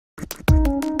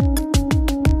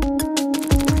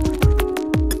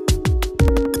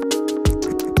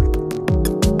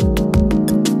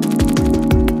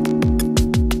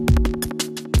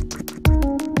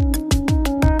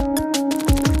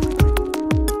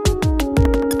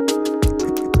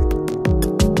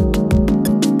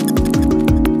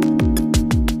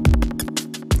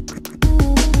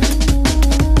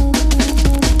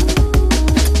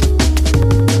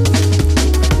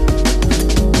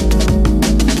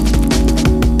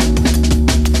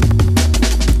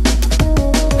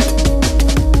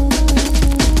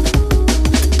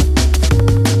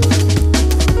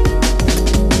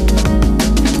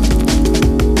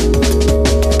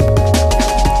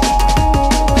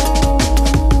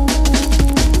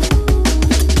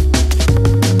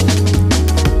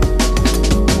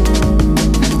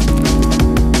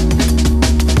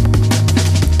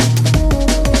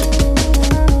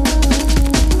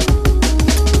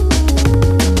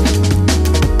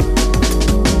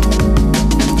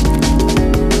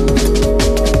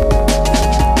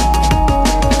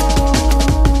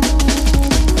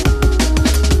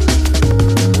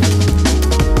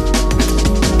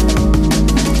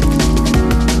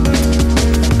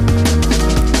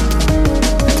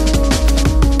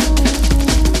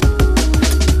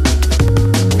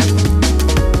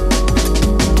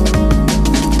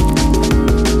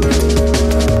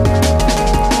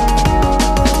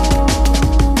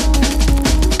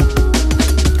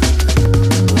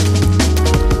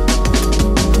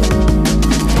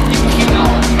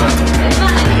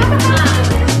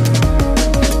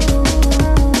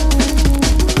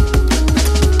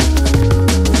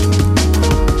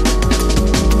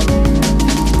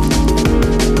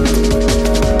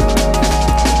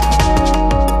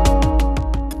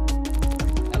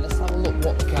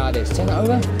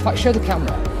show the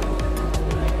camera.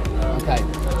 Okay.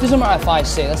 Doesn't matter if I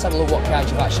see it. Let's have a look what cards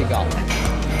you've actually got.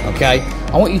 Okay.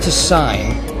 I want you to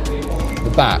sign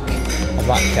the back of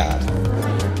that card.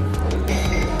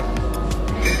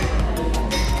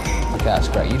 Okay, that's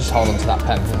great. You just hold on to that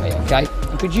pen for me, okay?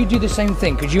 And could you do the same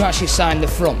thing? Could you actually sign the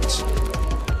front? So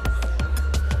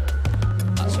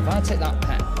if I take that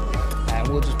pen,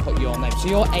 we'll just put your name. So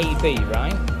you're AB,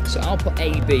 right? So I'll put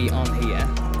AB on here.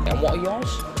 And what are yours?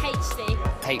 HC.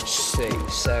 HC.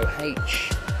 So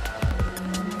H.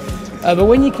 But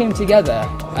when you came together,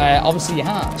 obviously your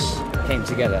hearts came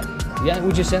together. Yeah,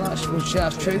 would you say that's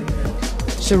true?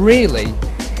 So really,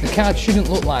 the card shouldn't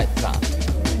look like that.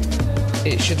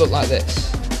 It should look like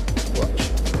this. Watch.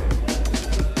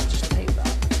 Just take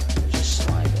that, just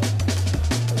slide it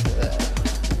over there,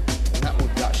 and that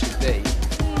would actually be.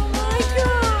 Oh my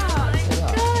God!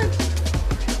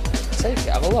 Take it.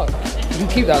 Have a look. You can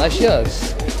keep that. That's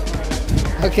yours.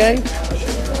 Okay.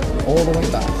 All the way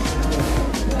back,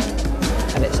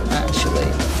 and it's actually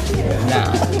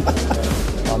now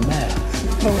on there.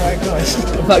 Oh my gosh.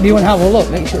 In fact, do you want to have a look?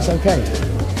 Make sure it's okay.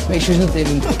 Make sure there's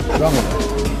nothing wrong with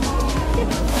it.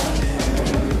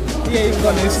 Yeah, you've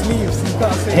got no sleeves. You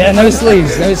can't say Yeah, no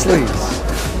sleeves, no sleeves.